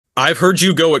I've heard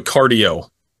you go at cardio,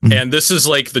 and this is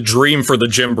like the dream for the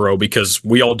gym bro because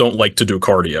we all don't like to do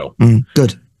cardio.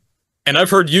 Good. And I've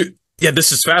heard you. Yeah,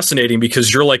 this is fascinating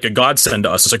because you're like a godsend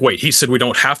to us. It's like, wait, he said we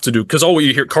don't have to do, because all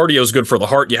you hear, cardio is good for the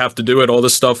heart. You have to do it, all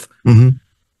this stuff.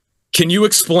 Can you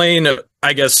explain,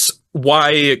 I guess,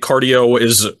 why cardio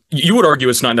is, you would argue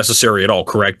it's not necessary at all,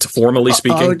 correct? Formally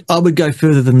speaking? I would go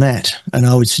further than that. And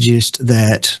I would suggest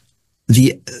that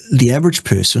the average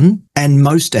person and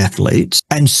most athletes,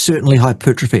 and certainly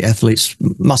hypertrophy athletes,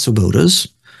 muscle builders,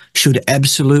 should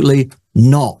absolutely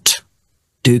not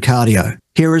do cardio.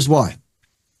 Here is why.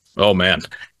 Oh, man.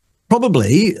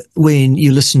 Probably when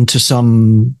you listen to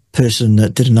some person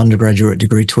that did an undergraduate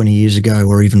degree 20 years ago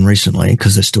or even recently,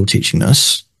 because they're still teaching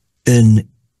this, in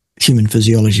human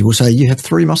physiology, will say you have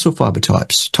 3 muscle fiber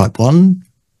types, type 1,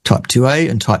 type 2A,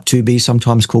 and type 2B,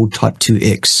 sometimes called type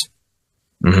 2X.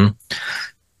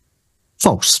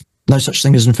 False. No such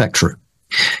thing is in fact true.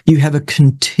 You have a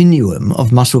continuum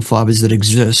of muscle fibers that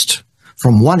exist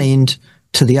from one end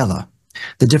to the other.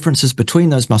 The differences between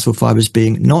those muscle fibers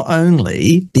being not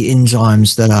only the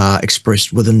enzymes that are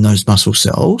expressed within those muscle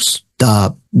cells,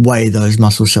 the way those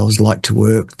muscle cells like to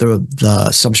work, the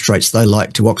substrates they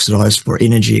like to oxidize for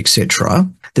energy, etc.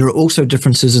 There are also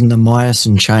differences in the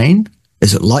myosin chain.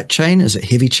 Is it light chain? Is it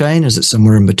heavy chain? Is it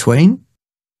somewhere in between?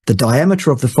 The diameter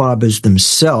of the fibers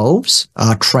themselves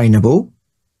are trainable.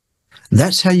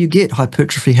 That's how you get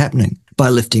hypertrophy happening, by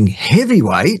lifting heavy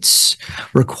weights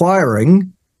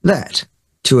requiring that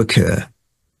to occur.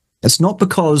 It's not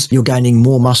because you're gaining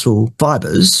more muscle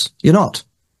fibers. You're not.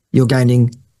 You're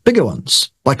gaining bigger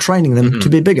ones by training them to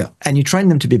be bigger. And you train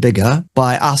them to be bigger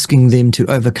by asking them to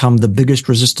overcome the biggest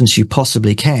resistance you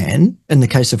possibly can. In the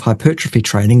case of hypertrophy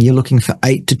training, you're looking for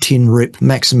 8 to 10 rep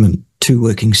maximum, 2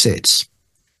 working sets.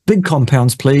 Big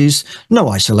compounds, please. No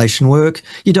isolation work.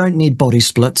 You don't need body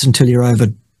splits until you're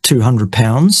over 200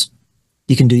 pounds.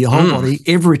 You can do your whole body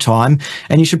every time,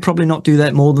 and you should probably not do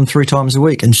that more than 3 times a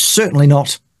week, and certainly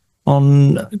not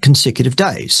on consecutive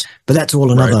days. But that's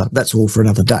all that's all for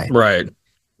another day. Right.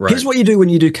 Here's what you do when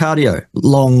you do cardio.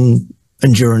 Long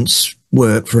endurance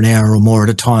work for an hour or more at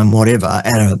a time, whatever,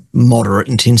 at a moderate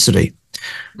intensity.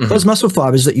 Those muscle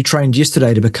fibers that you trained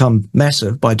yesterday to become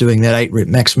massive by doing that 8 rep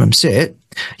maximum set,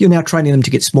 you're now training them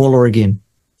to get smaller again.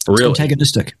 Really? It's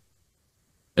antagonistic.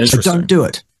 Interesting. So don't do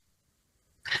it.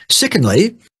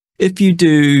 Secondly, if you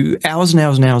do hours and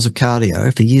hours and hours of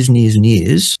cardio for years and years and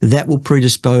years, that will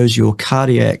predispose your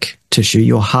cardiac tissue,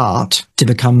 your heart, to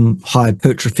become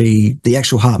hypertrophy. The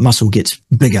actual heart muscle gets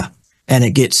bigger, and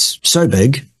it gets so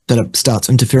big that it starts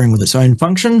interfering with its own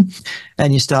function,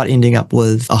 and you start ending up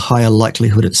with a higher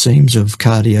likelihood, it seems, of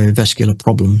cardiovascular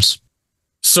problems.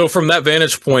 So from that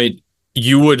vantage point,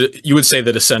 you would say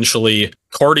that essentially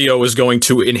cardio is going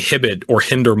to inhibit or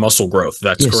hinder muscle growth.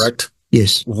 That's correct?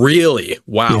 Yes. Really?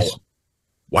 Wow. Yes.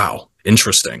 Wow.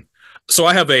 Interesting. So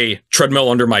I have a treadmill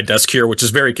under my desk here, which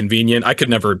is very convenient. I don't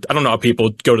know how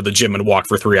people go to the gym and walk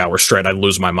for 3 hours straight. I'd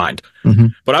lose my mind.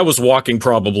 But I was walking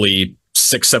probably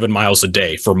 6-7 miles a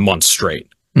day for months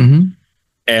straight.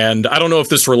 And I don't know if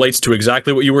this relates to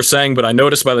exactly what you were saying, but I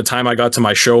noticed by the time I got to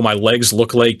my show, my legs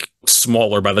look like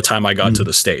smaller by the time I got to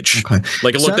the stage. Okay.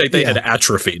 Like it looked like they had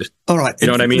atrophied. All right. You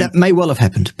know what I mean? That may well have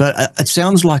happened, but it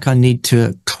sounds like I need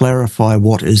to clarify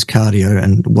what is cardio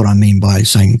and what I mean by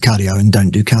saying cardio and don't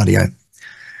do cardio.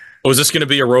 Oh, is this going to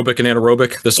be aerobic and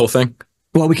anaerobic, this whole thing?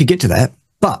 Well, we could get to that,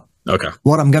 but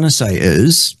what I'm going to say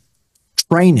is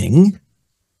training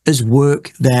is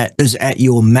work that is at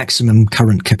your maximum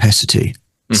current capacity.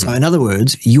 So in other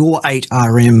words, your 8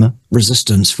 RM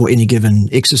resistance for any given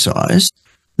exercise,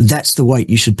 that's the weight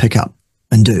you should pick up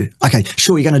and do. Okay,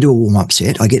 sure, you're going to do a warm-up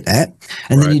set. I get that.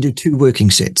 And then you do 2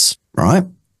 working sets, right?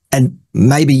 And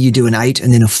maybe you do an 8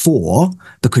 and then a 4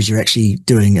 because you're actually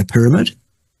doing a pyramid.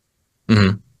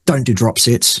 Don't do drop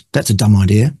sets. That's a dumb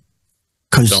idea.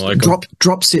 Because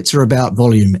drop sets are about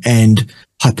volume, and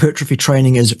hypertrophy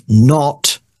training is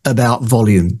not about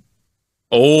volume.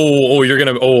 People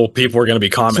are gonna be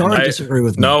commenting. Sorry, disagree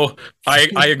with me. No,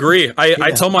 I agree.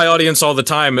 I tell my audience all the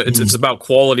time, it's about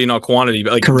quality, not quantity.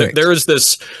 But like there is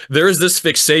this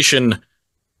fixation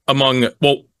among,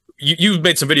 you've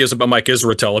made some videos about Mike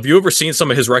Israetel. Have you ever seen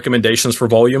some of his recommendations for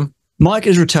volume? Mike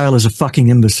Israetel is a fucking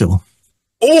imbecile.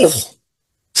 Oh,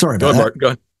 sorry about that. Go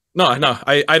ahead. No,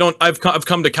 I don't. I've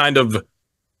come to kind of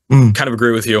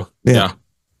agree with you. Yeah.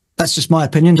 That's just my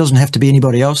opinion. Doesn't have to be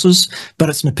anybody else's, but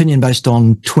it's an opinion based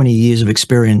on 20 years of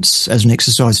experience as an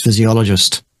exercise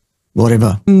physiologist,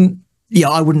 whatever. Yeah,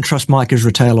 I wouldn't trust Mike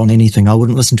Israetel on anything. I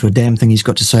wouldn't listen to a damn thing he's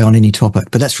got to say on any topic,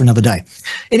 but that's for another day.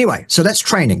 Anyway, so that's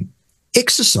training.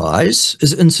 Exercise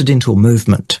is incidental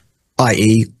movement.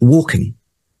 i.e. walking.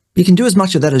 You can do as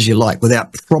much of that as you like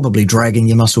without probably dragging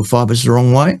your muscle fibers the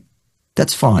wrong way.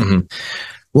 That's fine. Mm-hmm.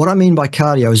 What I mean by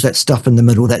cardio is that stuff in the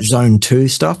middle, that zone 2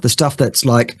 stuff, the stuff that's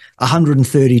like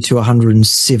 130 to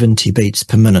 170 beats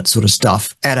per minute sort of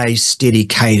stuff at a steady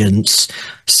cadence,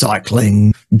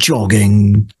 cycling,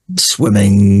 jogging,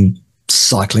 swimming,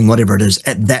 cycling, whatever it is,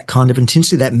 at that kind of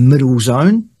intensity, that middle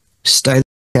zone, stay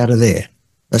out of there.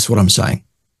 That's what I'm saying.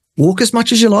 Walk as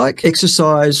much as you like,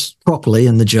 exercise properly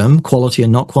in the gym, quality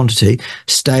and not quantity,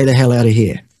 stay the hell out of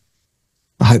here.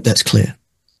 I hope that's clear.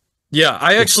 Yeah,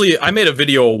 I made a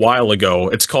video a while ago.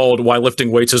 It's called Why Lifting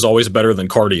Weights is Always Better Than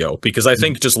Cardio, because I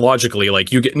think just logically,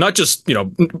 like, you get not just,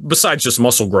 besides just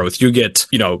muscle growth, you get,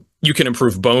 you can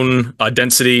improve bone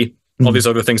density, all these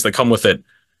other things that come with it.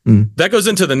 That goes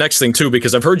into the next thing too,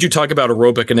 because I've heard you talk about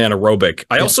aerobic and anaerobic.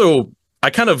 I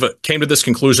kind of came to this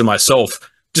conclusion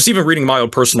myself, just even reading my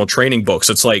own personal training books.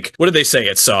 It's like, what do they say?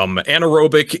 It's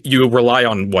anaerobic, you rely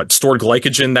on stored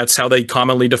glycogen. That's how they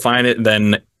commonly define it.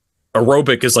 Then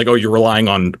aerobic is like, oh, you're relying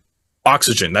on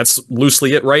oxygen. That's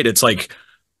loosely it, right? It's like,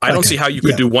 I don't see how you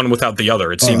could do one without the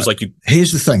other. It seems like you...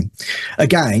 Here's the thing.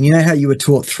 Again, you know how you were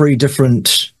taught 3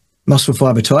 different muscle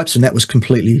fiber types and that was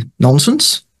completely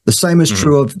nonsense? The same is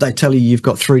true of, they tell you you've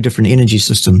got 3 different energy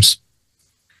systems.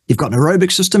 You've got an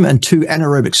aerobic system and 2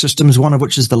 anaerobic systems, one of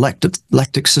which is the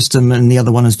lactic system and the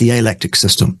other one is the alactic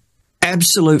system.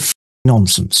 Absolute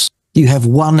nonsense. You have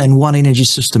one energy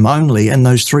system only, and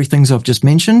those 3 things I've just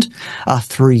mentioned are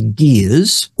 3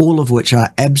 gears, all of which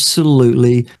are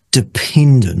absolutely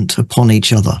dependent upon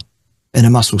each other in a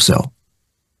muscle cell.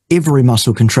 Every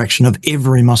muscle contraction of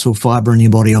every muscle fiber in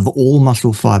your body, of all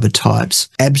muscle fiber types,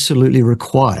 absolutely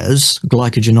requires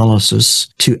glycogenolysis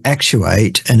to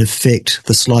actuate and affect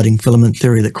the sliding filament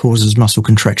theory that causes muscle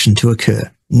contraction to occur.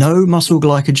 No muscle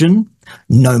glycogen,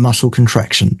 no muscle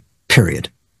contraction, period.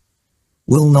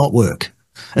 Will not work.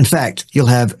 In fact, you'll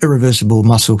have irreversible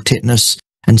muscle tetanus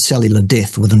and cellular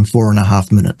death within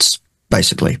 4.5 minutes,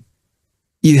 basically.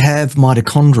 You have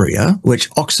mitochondria, which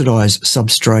oxidize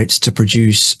substrates to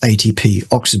produce ATP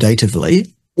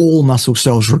oxidatively. All muscle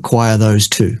cells require those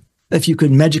too. If you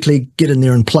could magically get in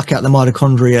there and pluck out the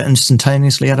mitochondria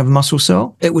instantaneously out of a muscle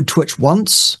cell, it would twitch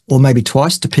once or maybe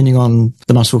twice, depending on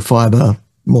the muscle fiber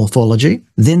morphology.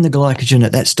 Then the glycogen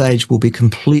at that stage will be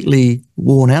completely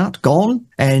worn out, gone,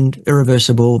 and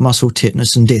irreversible muscle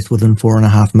tetanus and death within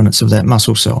 4.5 minutes of that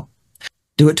muscle cell.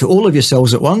 Do it to all of your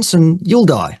cells at once and you'll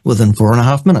die within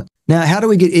 4.5 minutes. Now, how do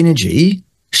we get energy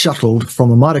shuttled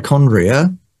from a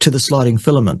mitochondria to the sliding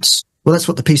filaments? Well, that's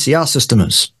what the PCR system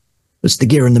is. It's the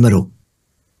gear in the middle.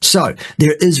 So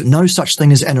there is no such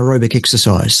thing as anaerobic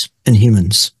exercise in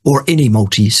humans or any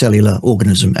multicellular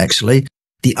organism, actually.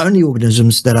 The only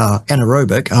organisms that are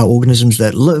anaerobic are organisms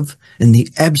that live in the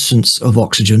absence of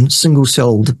oxygen,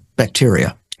 single-celled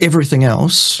bacteria. Everything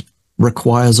else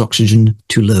requires oxygen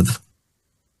to live.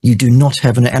 You do not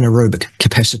have an anaerobic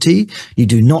capacity. You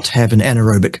do not have an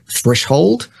anaerobic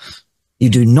threshold. You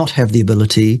do not have the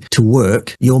ability to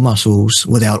work your muscles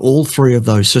without all 3 of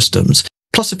those systems,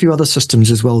 plus a few other systems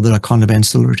as well that are kind of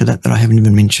ancillary to that I haven't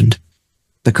even mentioned,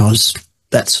 because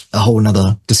that's a whole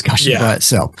nother discussion by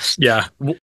itself. Yeah.